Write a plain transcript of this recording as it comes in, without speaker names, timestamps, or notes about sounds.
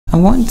I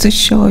want to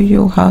show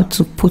you how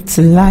to put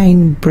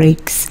line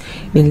breaks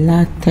in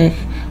LaTeX.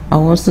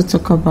 I'll also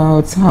talk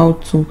about how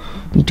to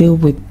deal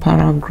with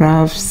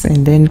paragraphs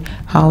and then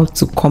how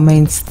to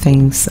comment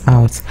things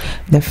out.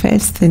 The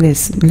first thing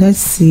is, let's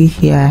see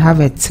here, I have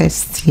a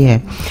test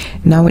here.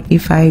 Now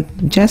if I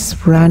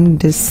just run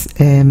this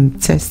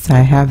test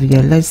I have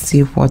here, let's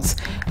see what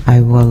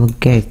I will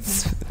get.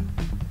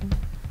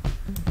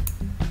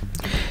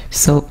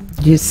 So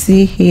you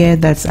see here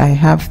that I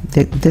have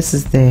this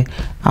is the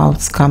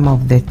outcome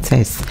of the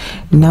test.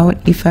 Now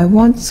if I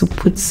want to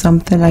put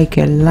something like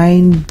a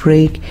line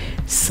break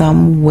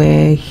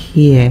somewhere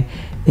here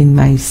in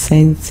my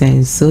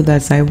sentence, so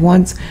that I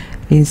want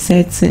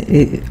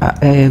inserting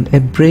a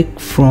break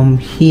from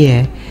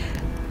here,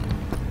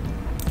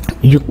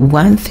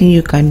 one thing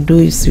you can do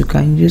is you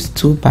can use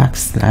 2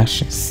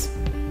 backslashes.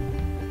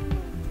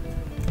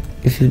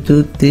 If you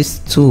do this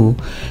too,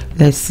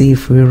 let's see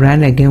if we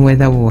run again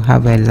whether we'll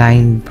have a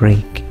line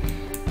break.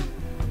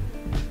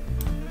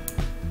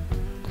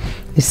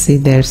 You see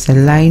there's a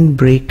line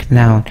break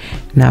now.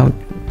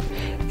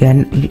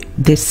 And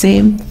the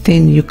same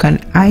thing, you can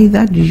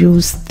either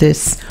use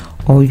this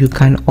or you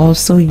can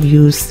also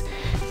use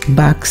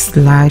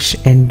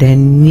backslash and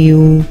then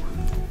new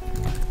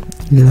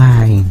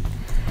line.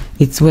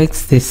 It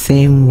works the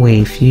same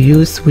way. If you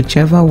use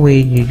whichever way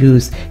you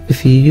use,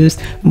 if you use,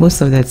 most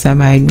of the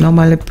time I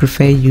normally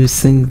prefer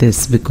using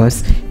this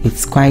because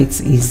it's quite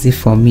easy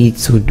for me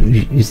to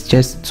do. It's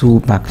just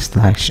 2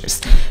 backslashes,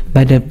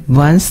 but the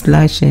 1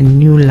 slash and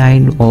new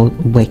line all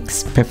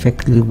works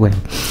perfectly well.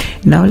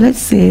 Now let's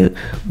say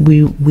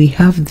we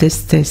have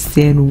this text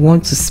here and we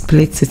want to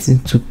split it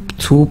into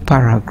 2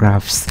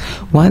 paragraphs.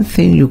 One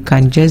thing you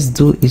can just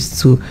do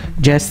is to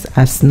just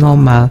as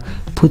normal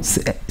put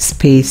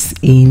space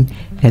in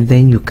and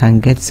then you can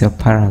get your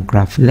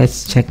paragraph.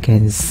 Let's check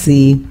and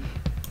see.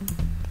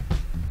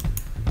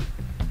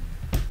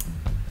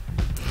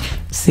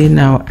 See,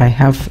 now I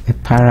have a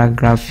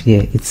paragraph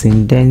here, it's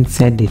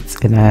indented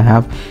it, and I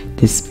have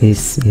this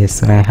space here,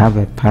 so I have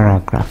a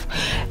paragraph.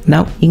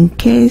 Now in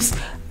case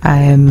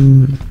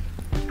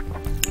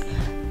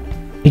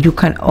you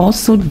can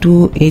also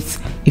do it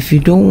if you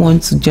don't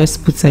want to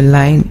just put a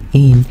line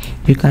in,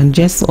 you can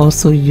just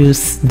also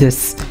use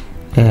this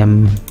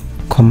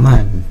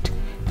command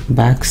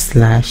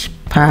backslash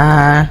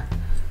par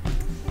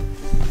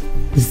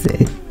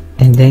z,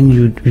 and then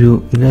you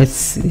let's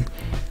see,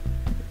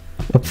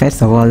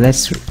 first of all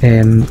let's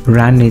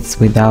run it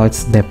without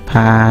the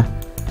par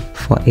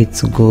for it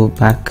to go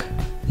back.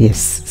 Yes,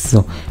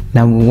 so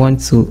now we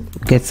want to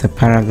get a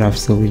paragraph,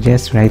 so we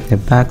just write the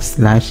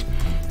backslash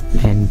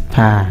and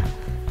par,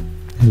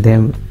 and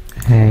then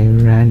I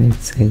run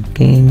it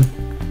again.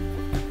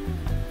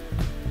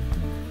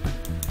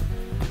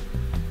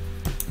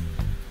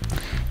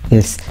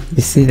 Yes,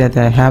 you see that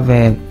I have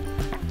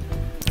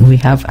we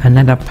have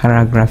another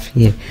paragraph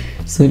here,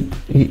 so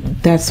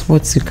that's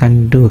what you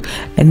can do.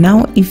 And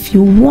now if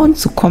you want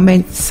to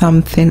comment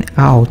something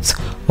out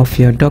of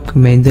your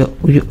document,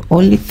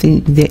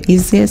 the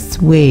easiest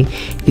way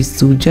is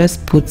to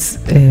just put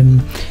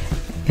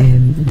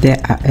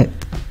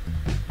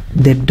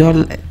the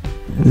dollar,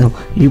 no,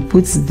 you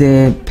put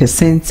the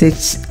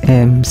percentage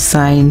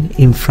sign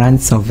in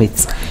front of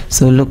it.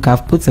 So look,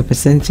 I've put a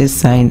percentage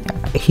sign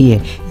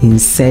here in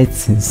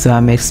settings, so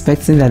I'm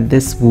expecting that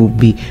this will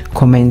be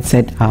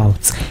commented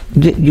out.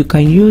 You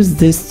can use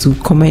this to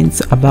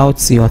comment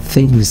about your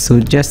things, so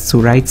just to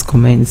write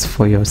comments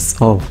for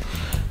yourself.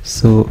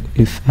 So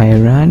if I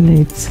run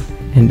it,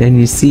 and then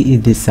you see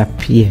it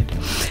disappeared.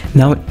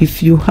 Now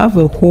if you have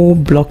a whole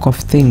block of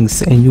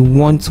things and you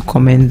want to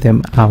comment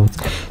them out,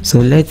 so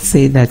let's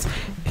say that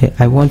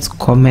I want to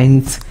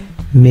comment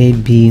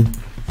maybe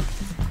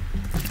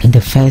in the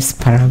first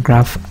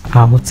paragraph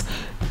out,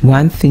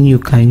 one thing you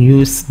can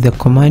use, the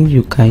command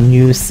you can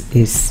use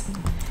is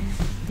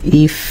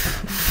if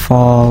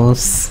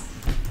false,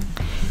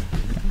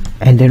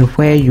 and then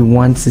where you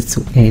want it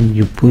to end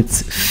you put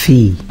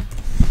fee,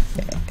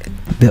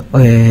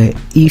 the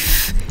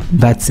if,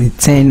 but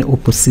turn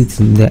opposite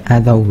in the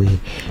other way.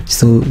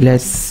 So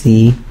let's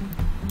see,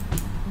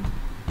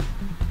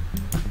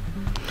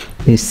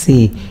 you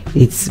see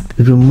it's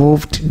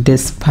removed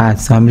this part,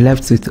 so I'm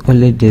left with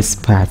only this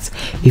part.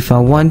 If I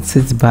want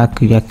it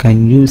back, I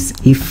can use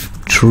if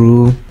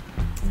true,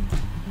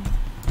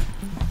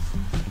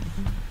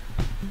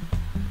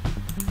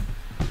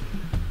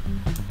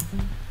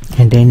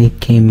 and then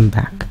it came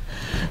back.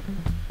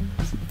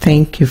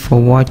 Thank you for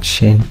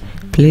watching.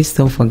 Please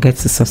don't forget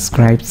to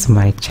subscribe to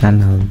my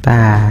channel.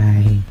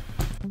 Bye.